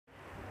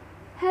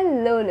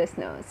Hello,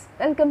 listeners.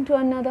 Welcome to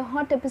another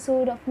hot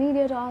episode of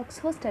Media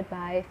Talks hosted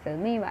by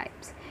Filmy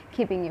Vibes,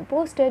 keeping you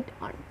posted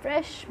on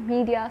fresh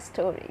media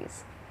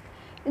stories.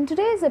 In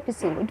today's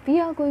episode, we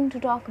are going to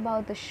talk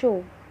about the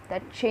show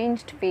that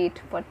changed fate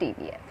for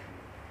TVF.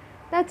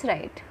 That's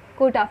right,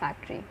 Kota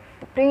Factory,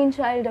 the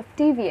brainchild of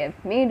TVF,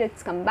 made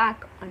its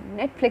comeback on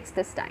Netflix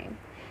this time.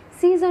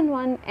 Season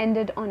 1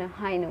 ended on a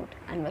high note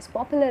and was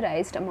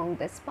popularized among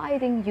the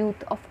aspiring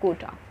youth of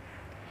Kota.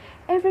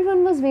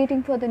 Everyone was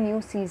waiting for the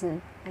new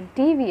season, and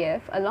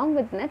TVF, along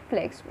with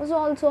Netflix, was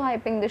also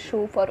hyping the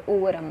show for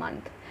over a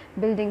month,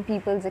 building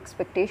people's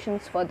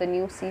expectations for the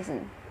new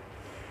season.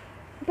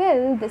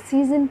 Well, the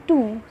season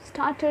 2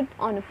 started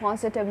on a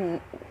positive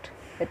note,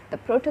 with the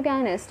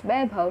protagonist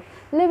Vaibhav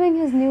living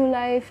his new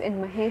life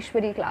in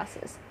Maheshwari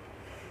classes.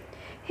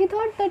 He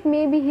thought that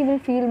maybe he will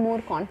feel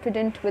more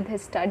confident with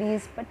his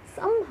studies, but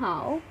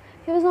somehow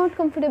he was not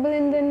comfortable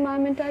in the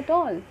environment at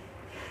all.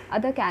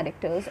 Other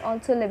characters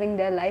also living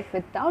their life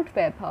without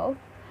Vaibhav,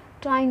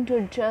 trying to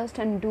adjust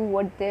and do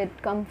what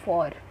they'd come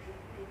for,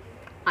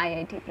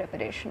 IIT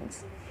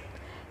preparations.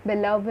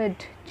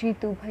 Beloved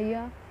Jeetu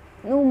Bhaiya,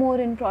 no more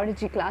in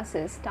prodigy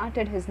classes,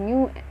 started his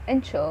new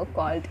venture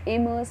called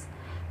Aimers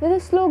with a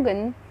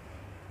slogan,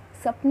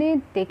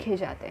 "Sapne dekhe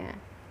jate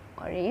hain,"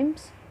 or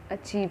aims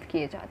achieve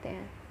kiye jate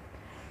hain.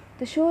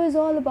 The show is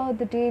all about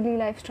the daily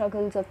life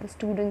struggles of the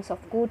students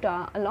of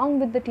Kota along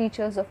with the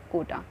teachers of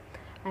Kota,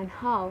 and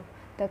how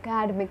the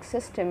academic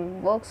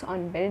system works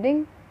on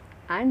building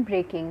and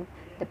breaking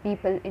the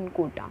people in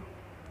Kota.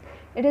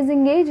 It is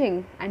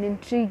engaging and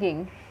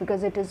intriguing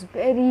because it is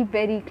very,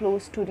 very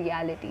close to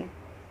reality.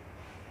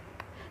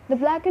 The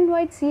black and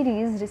white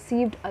series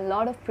received a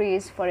lot of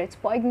praise for its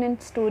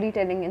poignant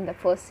storytelling in the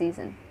first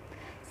season.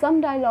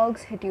 Some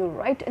dialogues hit you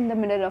right in the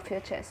middle of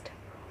your chest,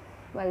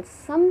 while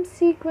some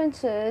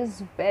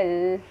sequences,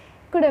 well,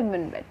 could have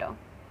been better.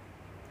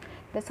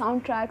 The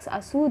soundtracks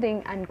are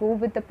soothing and go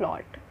with the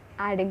plot,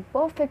 adding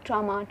perfect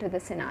drama to the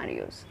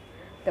scenarios.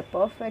 The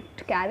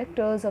perfect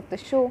characters of the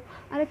show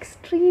are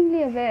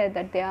extremely aware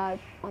that they are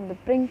on the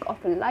brink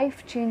of a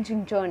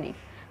life-changing journey,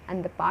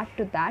 and the path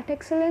to that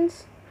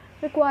excellence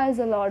requires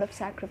a lot of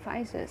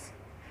sacrifices.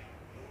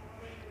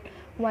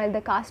 While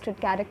the casted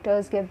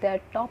characters give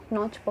their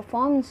top-notch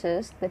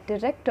performances, the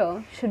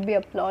director should be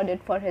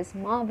applauded for his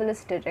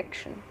marvelous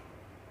direction.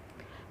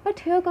 But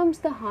here comes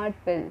the hard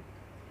pill.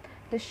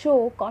 The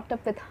show, caught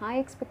up with high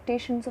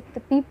expectations of the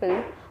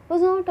people,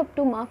 was not up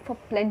to mark for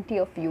plenty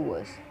of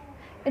viewers.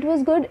 It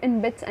was good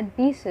in bits and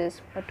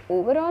pieces, but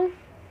overall,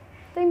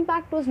 the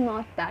impact was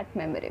not that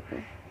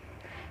memorable.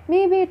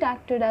 Maybe it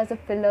acted as a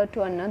filler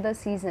to another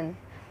season,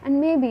 and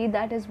maybe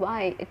that is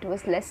why it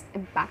was less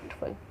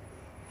impactful.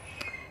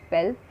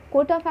 Well,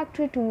 Kota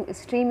Factory 2 is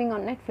streaming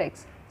on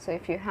Netflix, so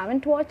if you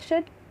haven't watched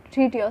it,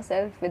 treat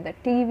yourself with the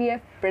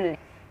TVF brilliance.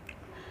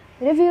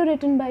 Review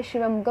written by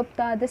Shivam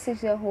Gupta. This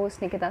is your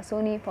host Nikita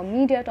Soni for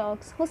Media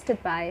Talks,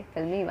 hosted by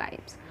Filmy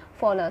Vibes.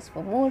 Follow us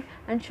for more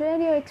and share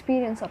your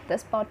experience of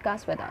this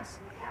podcast with us.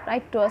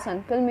 Write to us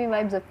on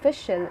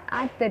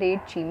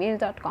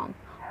filmyvibesofficial@gmail.com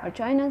or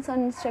join us on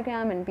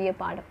Instagram and be a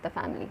part of the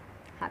family.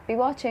 Happy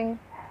watching!